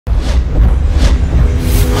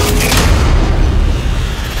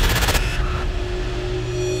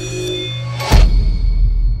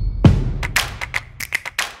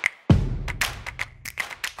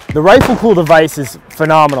The Rifleku device is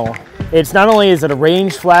phenomenal. It's not only is it a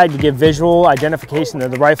range flag to give visual identification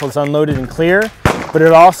that the rifle is unloaded and clear, but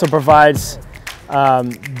it also provides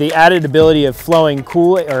the added ability of flowing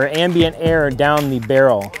cool or ambient air down the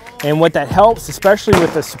barrel. And what that helps, especially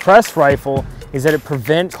with the suppressed rifle, is that it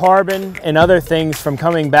prevents carbon and other things from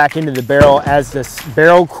coming back into the barrel as this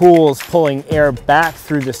barrel cools, pulling air back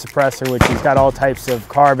through the suppressor, which has got all types of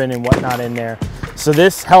carbon and whatnot in there. So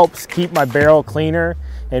this helps keep my barrel cleaner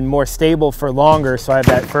and more stable for longer, so I have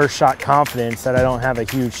that first shot confidence that I don't have a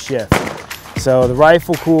huge shift. So the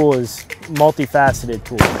Rifleku is a multifaceted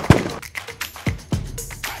tool.